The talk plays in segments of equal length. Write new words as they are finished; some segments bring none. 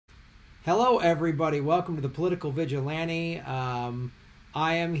Hello, everybody. Welcome to the Political Vigilante. I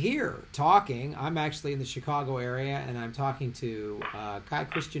am here talking. I'm actually in the Chicago area, and I'm talking to Kai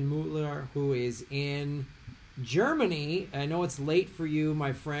Christian Muller, who is in Germany. I know it's late for you,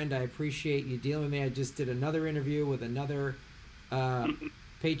 my friend. I appreciate you dealing with me. I just did another interview with another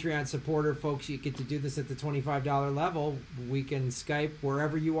Patreon supporter. Folks, you get to do this at the $25 level. We can Skype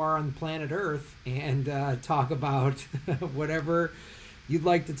wherever you are on planet Earth and talk about whatever you'd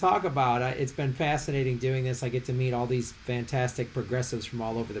like to talk about. It's been fascinating doing this. I get to meet all these fantastic progressives from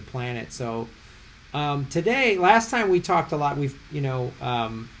all over the planet. So today, last time we talked a lot. We've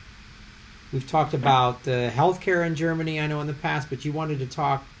talked about healthcare in Germany, I know, in the past, but you wanted to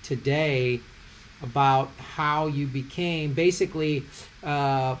talk today about how you became basically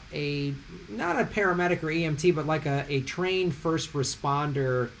not a paramedic or EMT, but like a trained first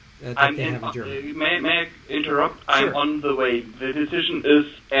responder. May I interrupt? Sure. I'm on the way. The decision is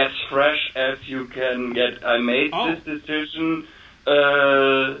as fresh as you can get. I made this decision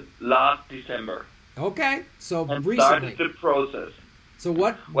last December. Okay, so and recently. Started the process. So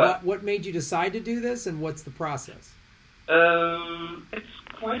what made you decide to do this, and what's the process? It's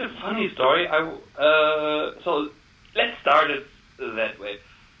quite a funny story. So let's start it that way.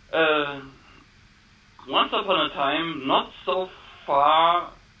 Once upon a time, not so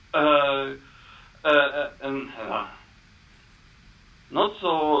far. Not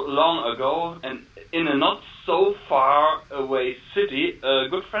so long ago, and in a not so far away city, a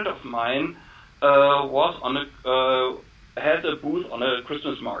good friend of mine had a booth on a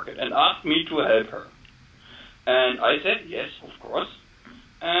Christmas market and asked me to help her. And I said yes, of course.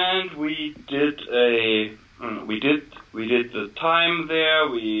 And we did the time there.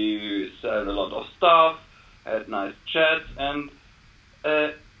 We sold a lot of stuff, had nice chats, and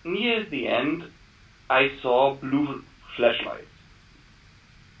near the end, I saw blue flashlights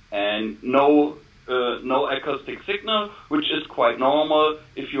and no acoustic signal, which is quite normal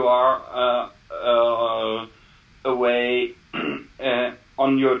if you are away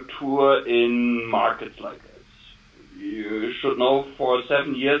on your tour in markets like this. You should know, for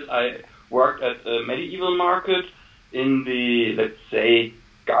 7 years I worked at a medieval market in the, let's say,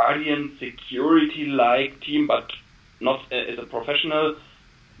 guardian security-like team, but not as a professional,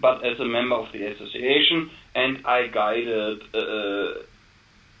 but as a member of the association, and I guided a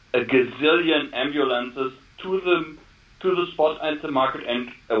gazillion ambulances to the spot at the market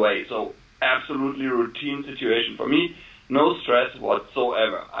and away. So absolutely routine situation for me, no stress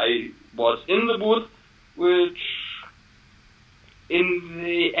whatsoever. I was in the booth, which in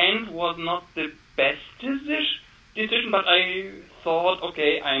the end was not the best decision, but I thought,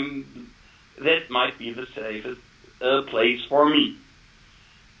 okay, that might be the safest place for me.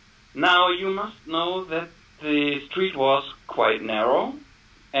 Now, you must know that the street was quite narrow,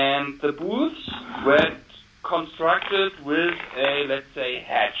 and the booths were constructed with a, let's say,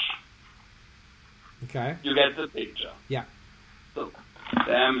 hatch. Okay. You get the picture. Yeah. So,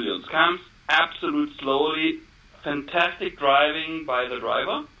 the ambulance comes, absolute slowly, fantastic driving by the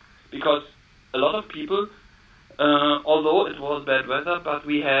driver, because a lot of people, although it was bad weather, but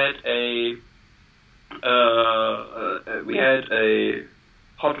we had a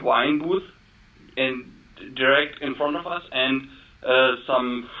hot wine booth direct in front of us, and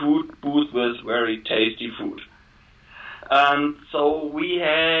some food booth with very tasty food. So we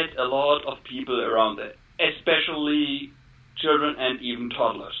had a lot of people around there, especially children and even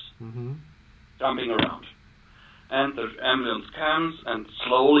toddlers, jumping around. And the ambulance comes, and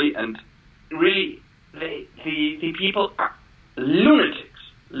slowly, and really, the people are lunatics,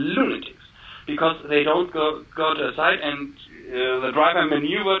 because they don't go to the side, and the driver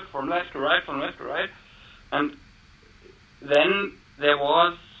maneuvered from left to right, and then there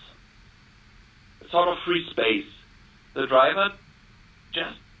was sort of free space. The driver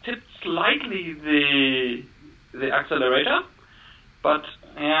just tipped slightly the accelerator, but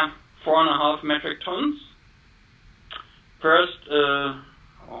 4.5 metric tons. First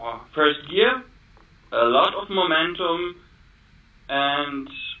gear, a lot of momentum, and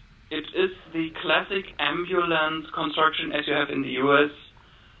it is the classic ambulance construction as you have in the US,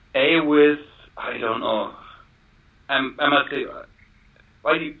 with, I don't know, I must say,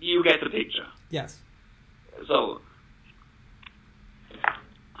 well, you get the picture. Yes. So,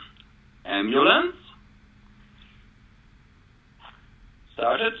 ambulance,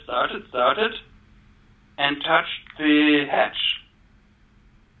 started, and touched the hatch.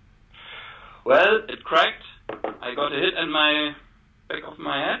 Well, it cracked. I got a hit in my back of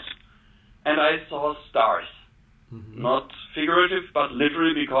my head, and I saw stars. Not figurative, but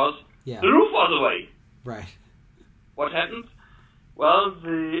literally, because the roof was away. Right. What happened? Well,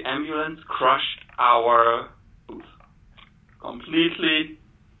 the ambulance crushed our booth. Completely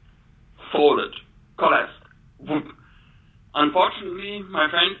folded, collapsed. Whoop. Unfortunately, my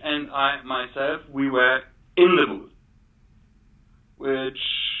friend and I, myself, we were in the booth, which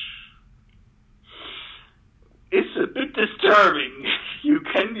is a bit disturbing. You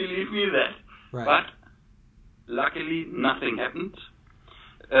can believe me that. Right. But luckily, nothing happened.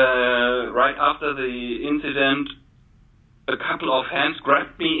 Right after the incident, a couple of hands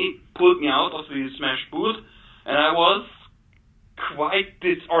grabbed me, pulled me out of the smashed booth, and I was quite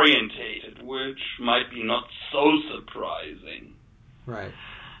disorientated, which might be not so surprising. Right.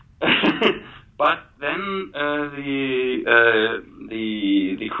 But then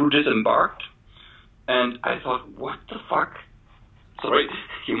the crew disembarked, and I thought, what the fuck? Sorry,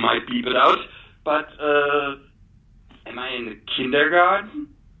 you might beep it out, but am I in the kindergarten?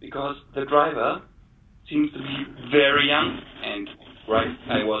 Because the driver seems to be very young, and right,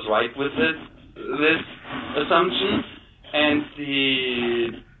 I was right with this assumption. And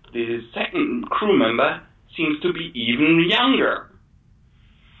the second crew member seems to be even younger.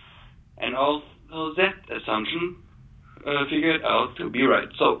 And also that assumption figured out to be right.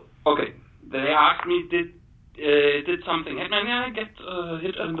 So, okay, they asked me, did something happen? And I get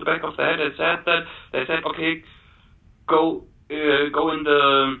hit in the back of the head. They said, okay, go in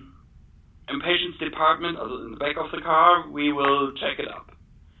the impatience department, also in the back of the car. We will check it up.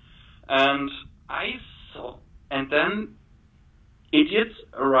 And I saw, and then idiots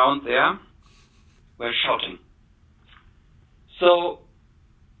around there were shouting. So,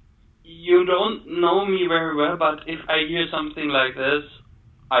 you don't know me very well, but if I hear something like this,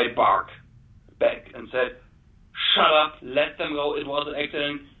 I bark back and said, shut up, let them go, it was an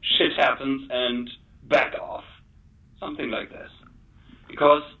accident, shit happens, and back off. Something like this.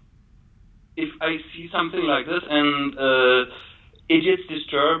 Because if I see something like this and idiots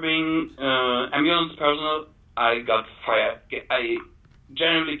disturbing ambulance personnel, I got fired. I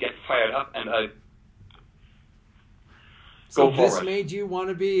generally get fired up, and I so go forward. This made you want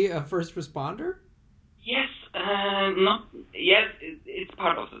to be a first responder? Yes, it's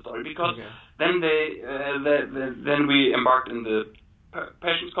part of the story, because then then we embarked in the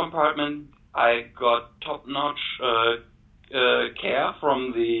patient's compartment. I got top-notch care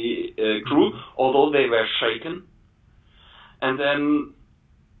from the crew, although they were shaken. And then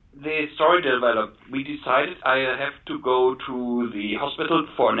the story developed. We decided I have to go to the hospital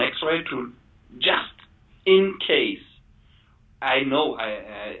for an X-ray to just in case. I know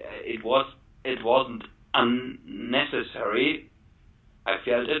it wasn't unnecessary. I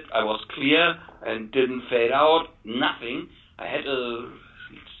felt it. I was clear and didn't fade out. Nothing. I had a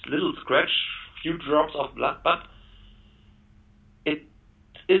little scratch, few drops of blood, but it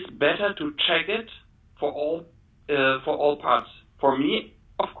is better to check it for all parts. For me,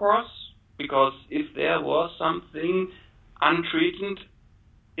 of course, because if there was something untreated,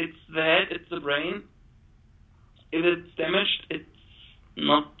 it's the head, it's the brain. If it's damaged, it's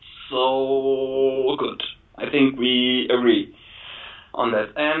not so good. I think we agree on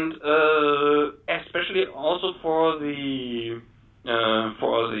that, and especially also for the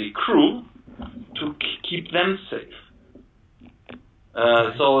crew to keep them safe,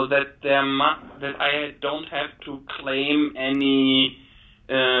 so that that I don't have to claim any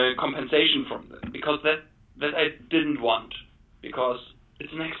compensation from them, because that I didn't want, because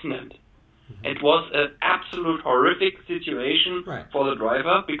it's an accident. It was an absolute horrific situation for the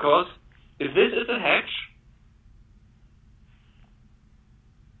driver, because if this is a hatch,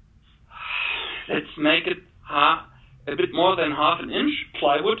 let's make it a bit more than half an inch,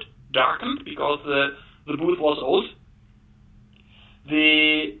 plywood, darkened, because the booth was old.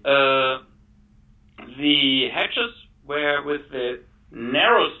 The hatches were with the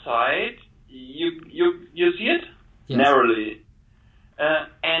narrow side. You see it? Yes. Narrowly,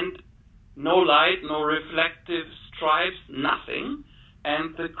 and no light, no reflective stripes, nothing.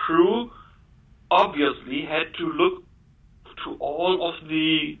 And the crew obviously had to look to all of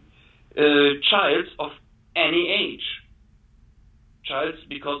the childs of any age. Childs,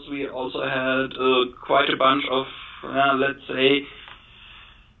 because we also had quite a bunch of, let's say,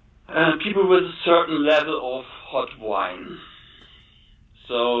 people with a certain level of hot wine.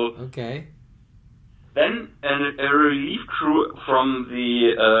 So then a relief crew from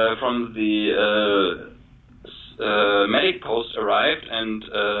the medic post arrived, and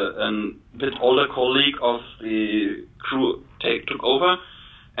a bit older colleague of the crew took over,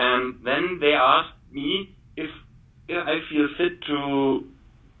 and then they asked me if I feel fit to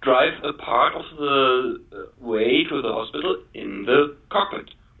drive a part of the way to the hospital in the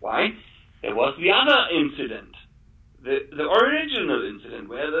cockpit. Why? There was the other incident. the original incident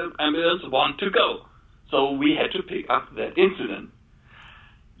where the ambulance wanted to go. So we had to pick up that incident.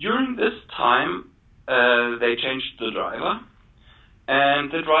 During this time, they changed the driver,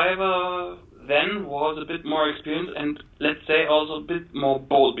 and the driver then was a bit more experienced and, let's say, also a bit more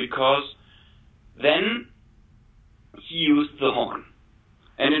bold, because then he used the horn.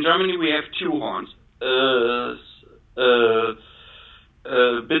 And in Germany we have two horns, a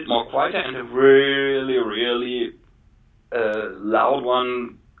bit more quieter and a really, really loud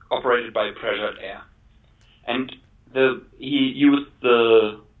one operated by pressured air. And he used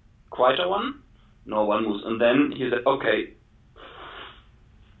the quieter one, no one moves. And then he said, okay,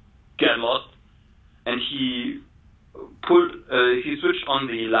 get lost. And he switched on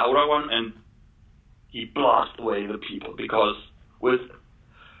the louder one and he blasted away the people, because with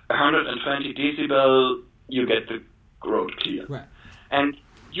 120 decibel you get the road clear. Right. And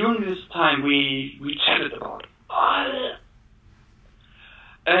during this time we chatted about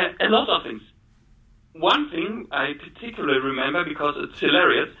a lot of things. One thing I particularly remember, because it's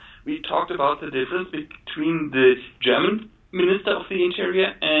hilarious, we talked about the difference between the German Minister of the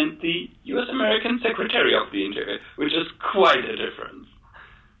Interior and the US American Secretary of the Interior, which is quite a difference.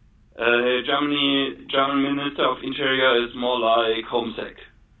 German Minister of Interior is more like HomeSec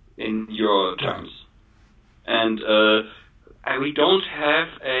in your terms. And we don't have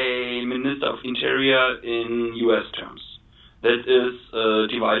a Minister of Interior in US terms. That is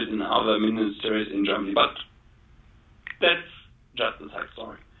divided in other ministries in Germany, but that's just a side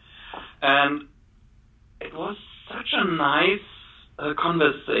story. And it was such a nice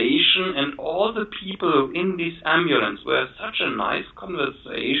conversation, and all the people in this ambulance were such a nice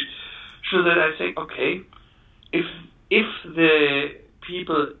conversation, that I say, okay, if the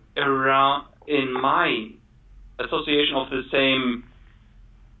people around in my association of the same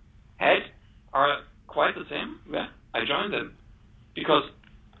head are quite the same, yeah, I join them, because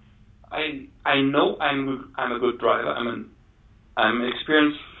I know I'm a good driver. I'm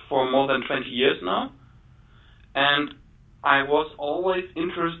experienced for more than 20 years now, and I was always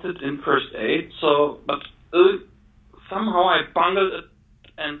interested in first aid. But somehow I bungled it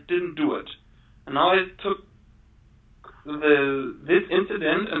and didn't do it. And now I took this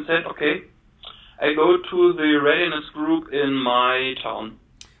incident and said, okay, I go to the readiness group in my town.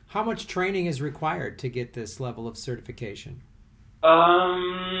 How much training is required to get this level of certification?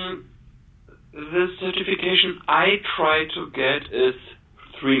 The certification I try to get is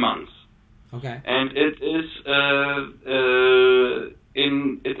 3 months. Okay. And it is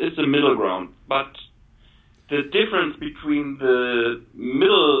a middle ground. But the difference between the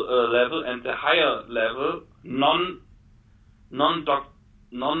middle level and the higher level, non-trained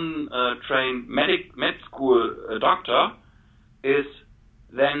med school doctor, is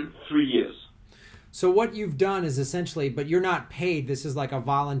then 3 years. So what you've done is essentially, but you're not paid. This is like a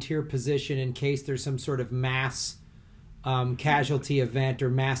volunteer position in case there's some sort of mass casualty event or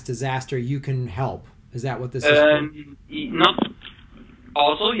mass disaster. You can help. Is that what this is for? Not.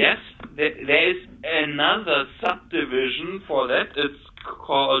 Also, yes, there is another subdivision for that. It's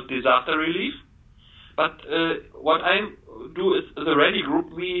called disaster relief. But what I do is the ready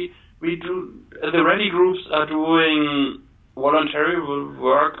group. We do the ready groups are doing voluntary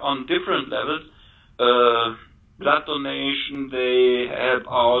work on different levels. Blood donation, they help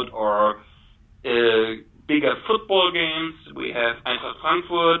out, or bigger football games. We have Eintracht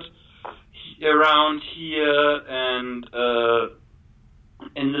Frankfurt around here, and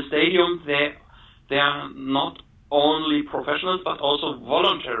in the stadium they are not only professionals but also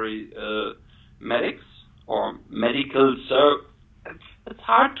voluntary medics or medical service. It's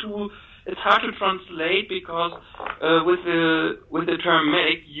hard to translate, because with the term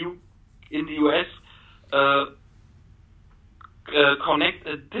medic, you in the US connect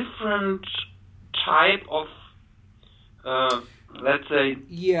a different type of let's say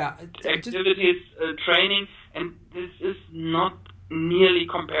activities, training, and this is not nearly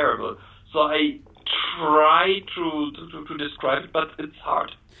comparable. So I try to describe it, but it's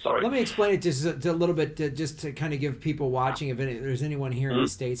hard. Sorry. Let me explain it just a little bit, just to kind of give people watching, if there's anyone here in the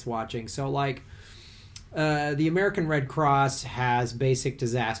States watching. So, like, the American Red Cross has basic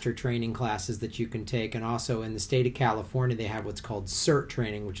disaster training classes that you can take, and also in the state of California they have what's called CERT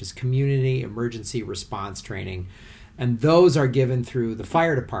training, which is Community Emergency Response Training, and those are given through the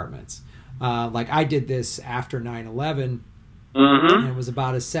fire departments. Like, I did this after 9/11, and it was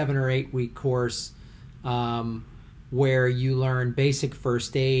about a 7 or 8 week course where you learn basic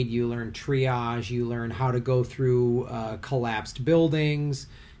first aid, you learn triage, you learn how to go through collapsed buildings,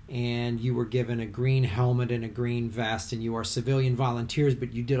 and you were given a green helmet and a green vest, and you are civilian volunteers,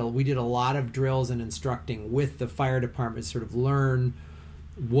 but we did a lot of drills and instructing with the fire department, sort of learn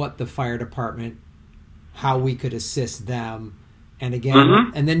what the fire department, how we could assist them. And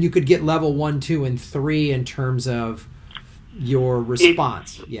again, and then you could get level 1, 2, and 3 in terms of your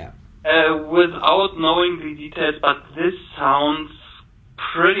response. Without knowing the details, but this sounds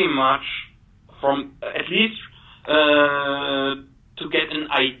pretty much from at least to get an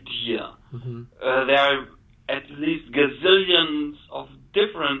idea. There are at least gazillions of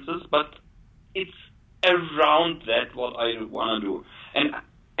differences, but it's around that what I want to do. And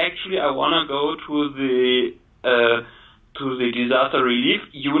actually, I want to go to the disaster relief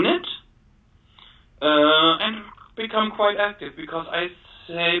unit and become quite active, because I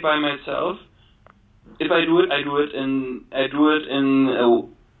say by myself, if I do it, I do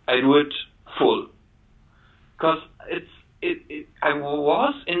it full. Because I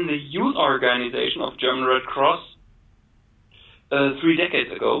was in the youth organization of German Red Cross 3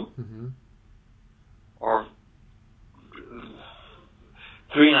 decades ago, or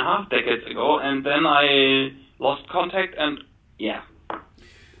 3.5 decades ago, and then I lost contact, and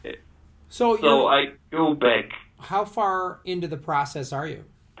so I go back. How far into the process are you?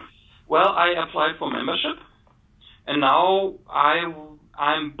 Well, I applied for membership, and now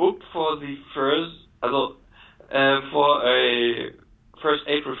I'm booked for the for a first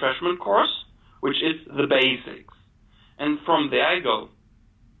aid refreshment course, which is the basics, and from there I go.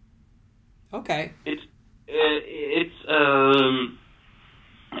 Okay.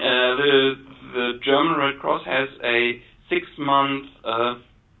 The German Red Cross has a 6-month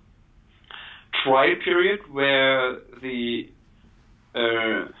trial period where the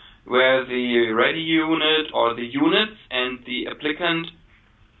ready unit or the units and the applicant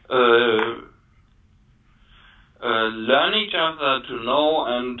learn each other to know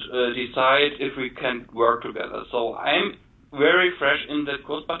and decide if we can work together. So I'm very fresh in that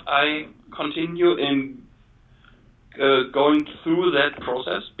course, but I continue in going through that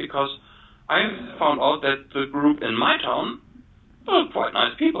process, because I found out that the group in my town are quite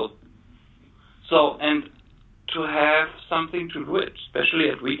nice people. So, and to have something to do, especially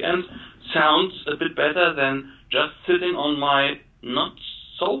at weekends, sounds a bit better than just sitting on my not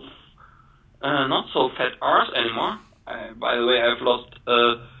so fat arse anymore. By the way, I've lost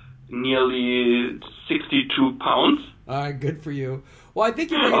nearly 62 pounds. Good for you. Well, I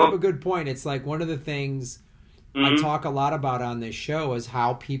think you're bringing up a good point. It's like one of the things I talk a lot about on this show is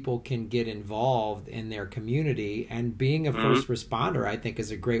how people can get involved in their community, and being a first responder, I think,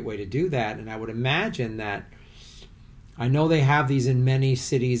 is a great way to do that. And I would imagine that, I know they have these in many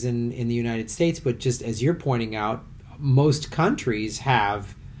cities in the United States, but just as you're pointing out, most countries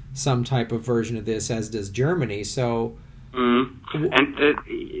have some type of version of this, as does Germany. So, and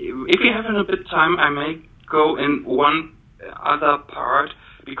if you have a bit of time, I may go in one other part,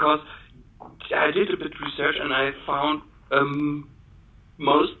 because I did a bit of research and I found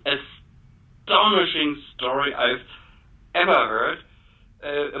most astonishing story I've ever heard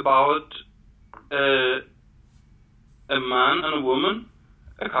about a man and a woman,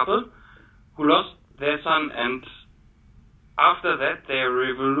 a couple, who lost their son, and after that they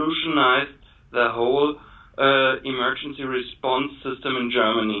revolutionized the whole emergency response system in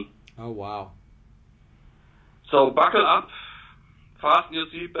Germany. Oh, wow. So buckle up, fasten your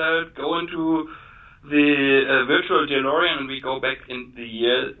seatbelt, go into the virtual DeLorean, and we go back in the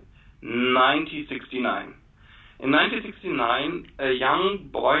year 1969. In 1969, a young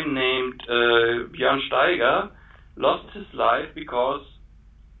boy named Björn Steiger lost his life because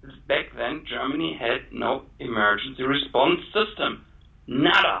back then Germany had no emergency response system.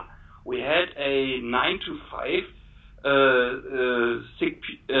 Nada. We had a 9-to-5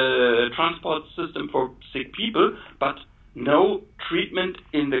 transport system for sick people, but no treatment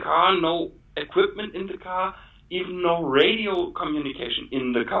in the car, no equipment in the car, even no radio communication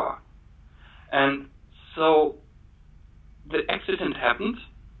in the car. And so the accident happened.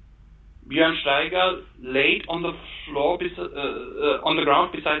 Björn Steiger laid on the floor, on the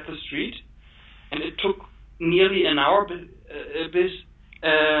ground beside the street, and it took nearly an hour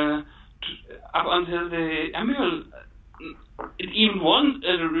up until the ambulance. It even wasn't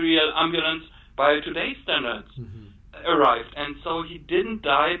a real ambulance by today's standards. Arrived, and so he didn't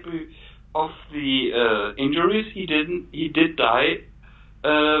die of the injuries. He did die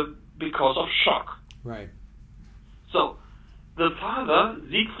because of shock. Right. So the father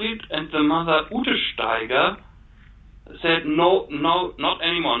Siegfried and the mother Ute Steiger said no, not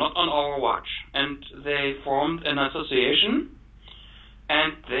anymore, not on our watch, and they formed an association,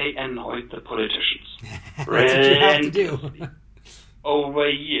 and they annoyed the politicians. That's what you have to do. over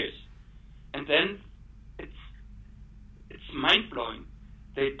years. And then it's mind-blowing.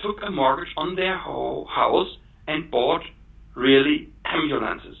 They took a mortgage on their house and bought really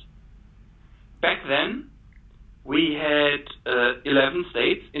ambulances. Back then, we had 11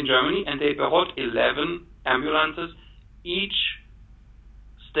 states in Germany, and they bought 11 ambulances. Each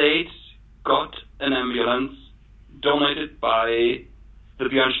state got an ambulance donated by the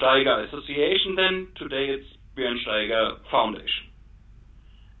Björn Steiger Association then. Today it's Björn Steiger Foundation.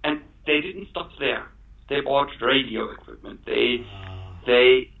 And they didn't stop there. They bought radio equipment. They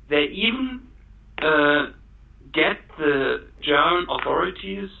even get the German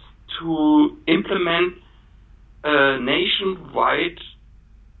authorities to implement a nationwide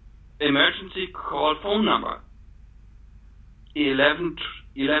emergency call phone number. 11-2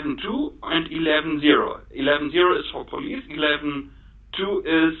 and 11-0. 11-0 is for police, 11-2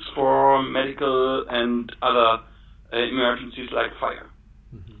 is for medical and other emergencies like fire.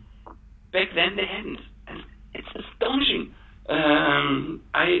 Mm-hmm. Back then they hadn't, and it's astonishing.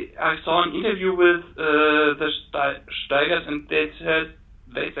 I saw an interview with the Steigers, and they said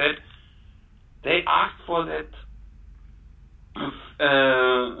they asked for that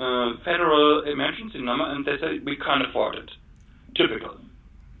federal emergency number, and they said we can't afford it. Typical.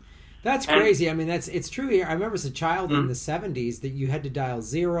 That's crazy. I mean, it's true here. I remember as a child in the 70s that you had to dial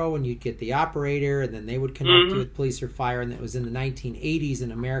 0 and you'd get the operator, and then they would connect you with police or fire. And it was in the 1980s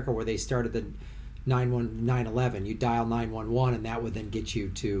in America where they started the 911. You dial 911, and that would then get you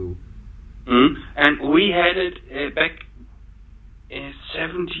to. And we had it back in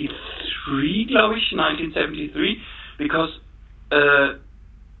 1973, 1973, because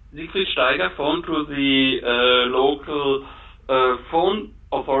Siegfried Steiger phoned to the local phone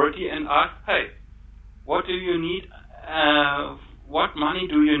authority and asked, hey, what do you need, what money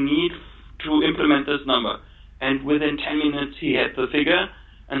do you need to implement this number? And within 10 minutes he had the figure,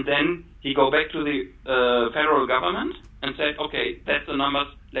 and then he go back to the federal government and said, okay, that's the numbers,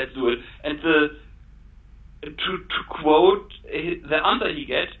 let's do it. And to quote the answer he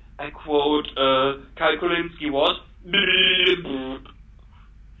get, I quote, Karl Kulinski was,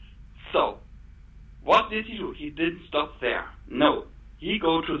 so, what did he do? He didn't stop there. No. He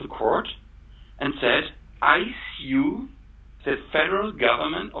go to the court and said, I sue the federal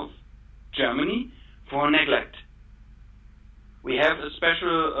government of Germany for neglect. We have a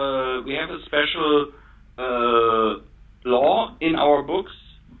special law in our books.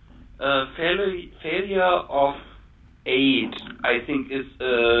 Failure of aid, I think is,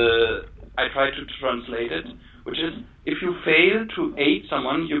 I try to translate it, which is, if you fail to aid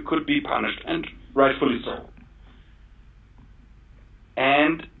someone, you could be punished, and rightfully so.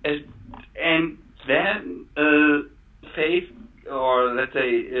 And then faith, or let's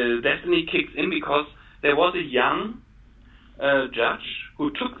say destiny, kicks in, because there was a young judge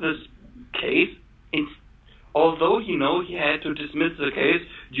who took this case, although he had to dismiss the case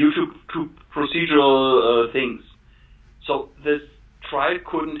due to procedural things. So this trial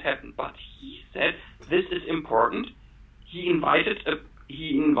couldn't happen. But he said this is important. He invited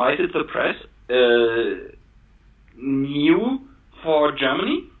the press, new for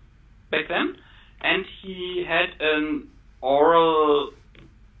Germany back then, and he had an oral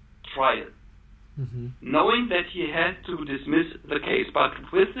trial, knowing that he had to dismiss the case. But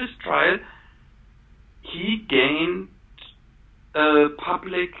with this trial, he gained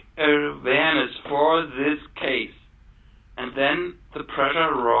public awareness for this case, and then the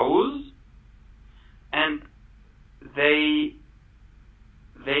pressure rose, and they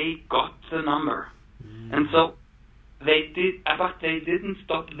got the number, and so they did, but they didn't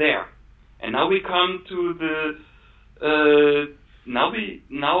stop there. And now we come to the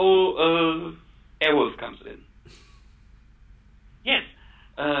Airwolf comes in. Yes,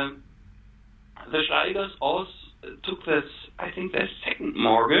 the Steigers also took this, I think, their second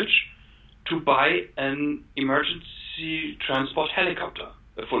mortgage to buy an emergency transport helicopter,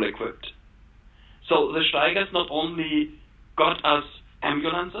 full equipped. So the Steigers not only got us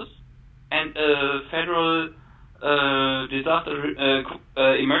ambulances and a federal disaster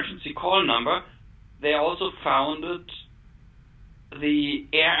emergency call number, they also founded the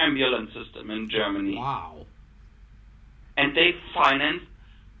air ambulance system in Germany. Wow. And they financed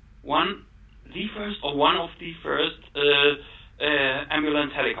one of the first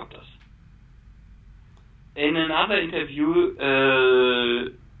ambulance helicopters. In another interview,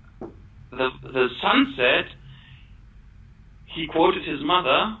 the son said, he quoted his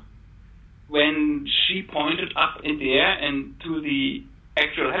mother when she pointed up in the air and to the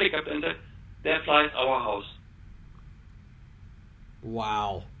actual helicopter and said, there flies our house.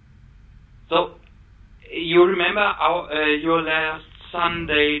 Wow. So, you remember your last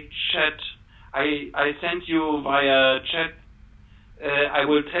Sunday chat. I sent you via chat. I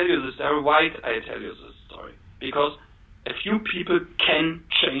will tell you the story. Why I tell you this story? Because a few people can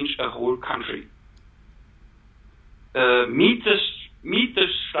change a whole country. Meet the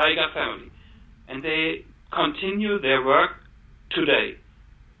Steiger family, and they continue their work today.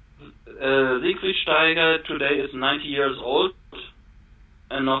 Siegfried Steiger today is 90 years old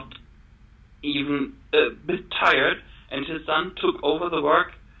and not even a bit tired, and his son took over the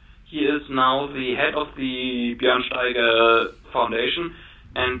work. He is now the head of the Björn Steiger Foundation,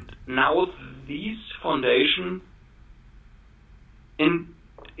 and now these foundation in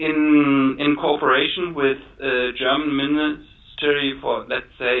cooperation with German Ministry for,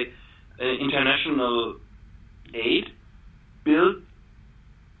 let's say, international aid, built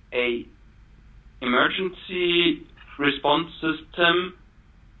a emergency response system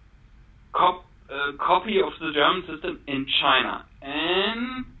copy of the German system in China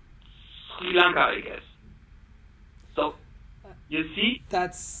and Sri Lanka, I guess. So you see,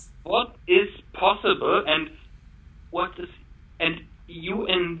 that's what is possible, and you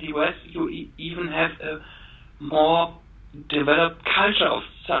in the West, you even have a more developed culture of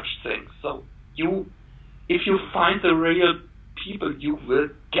such things. So if you find the real people, you will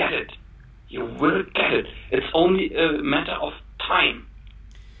get it. You will get it. It's only a matter of time.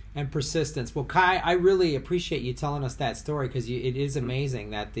 And persistence. Well, Kai, I really appreciate you telling us that story, because it is amazing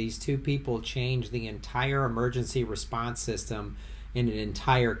that these two people changed the entire emergency response system in an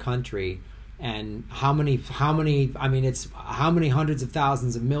entire country. And how many hundreds of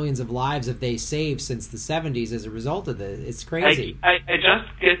thousands of millions of lives have they saved since the 70s as a result of this? It's crazy. I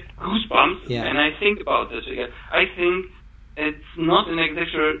just get goosebumps when I think about this again. I think it's not an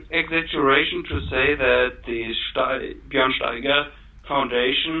exaggeration to say that the Björn Steiger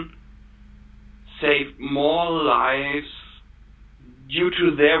Foundation saved more lives due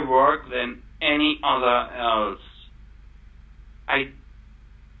to their work than any other else. I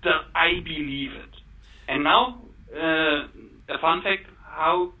believe it. And now, a fun fact,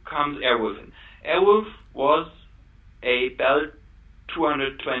 how comes Airwolf in? Airwolf was a Bell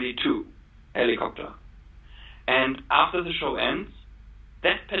 222 helicopter. And after the show ends,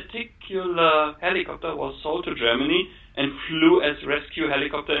 that particular helicopter was sold to Germany and flew as rescue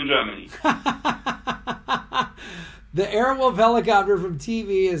helicopter in Germany. The Airwolf helicopter from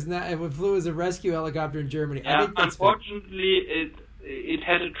TV it flew as a rescue helicopter in Germany. I think that's unfortunately, it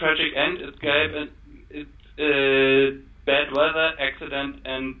had a tragic end. It gave a bad weather accident,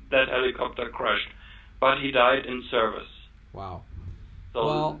 and that helicopter crashed. But he died in service. Wow. So,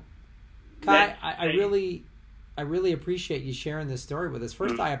 well, Kai, I really appreciate you sharing this story with us.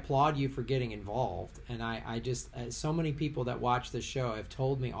 First, I applaud you for getting involved, and I just so many people that watch this show have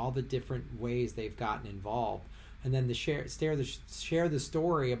told me all the different ways they've gotten involved, and then to share the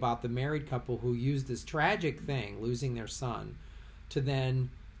story about the married couple who used this tragic thing, losing their son, to then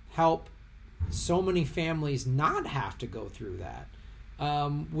help so many families not have to go through that,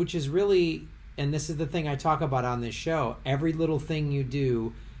 which is really, and this is the thing I talk about on this show, every little thing you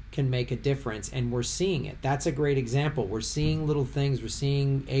do can make a difference, and we're seeing it. That's a great example. We're seeing little things. We're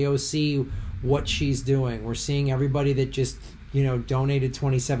seeing AOC, what she's doing. We're seeing everybody that just, donated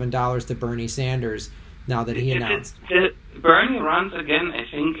 $27 to Bernie Sanders now that he announced. Bernie runs again, I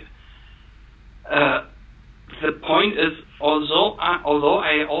think. The point is, although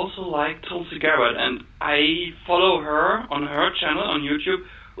I also like Tulsi Gabbard, and I follow her on her channel on YouTube,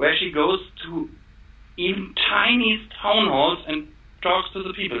 where she goes to even tiny town halls and talks to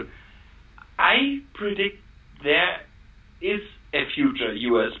the people. I predict there is a future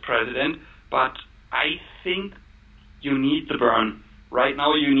U.S. president, but I think you need the burn. Right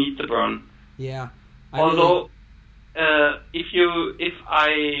now, you need the burn. Yeah. Although, if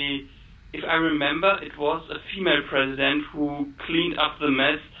I remember, it was a female president who cleaned up the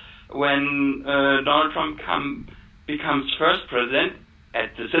mess when Donald Trump becomes first president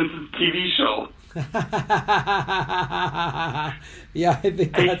at the Simpsons TV show. Yeah, I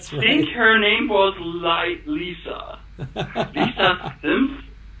think that's right. I think her name was Lisa. Lisa Sims.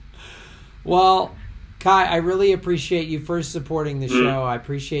 Well, Kai, I really appreciate you first supporting the show. I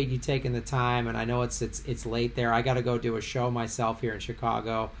appreciate you taking the time, and I know it's late there. I got to go do a show myself here in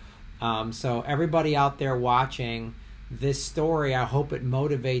Chicago. So everybody out there watching this story, I hope it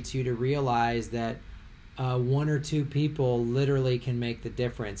motivates you to realize that one or two people literally can make the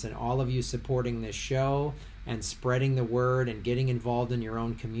difference, and all of you supporting this show and spreading the word and getting involved in your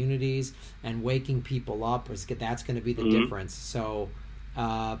own communities and waking people up, that's going to be the difference. So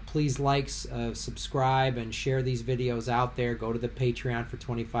Please like, subscribe, and share these videos out there. Go to the Patreon for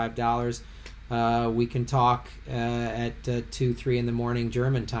 $25. We can talk at 2, 3 in the morning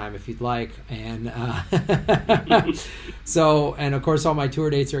German time if you'd like. And so, and of course, all my tour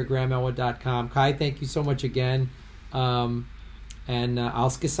dates are at grahamelwood.com. Kai, thank you so much again. And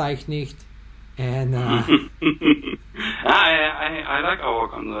ausgezeichnet. And I like our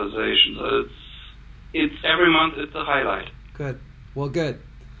conversations. It's every month. It's a highlight. Good. Well, good.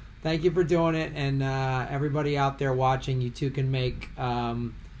 Thank you for doing it, and everybody out there watching, you too can make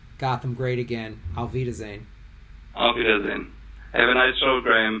Gotham great again. Auf Wiedersehen. Auf Wiedersehen. Have a nice show,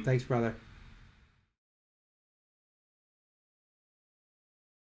 Graham. Thanks, brother.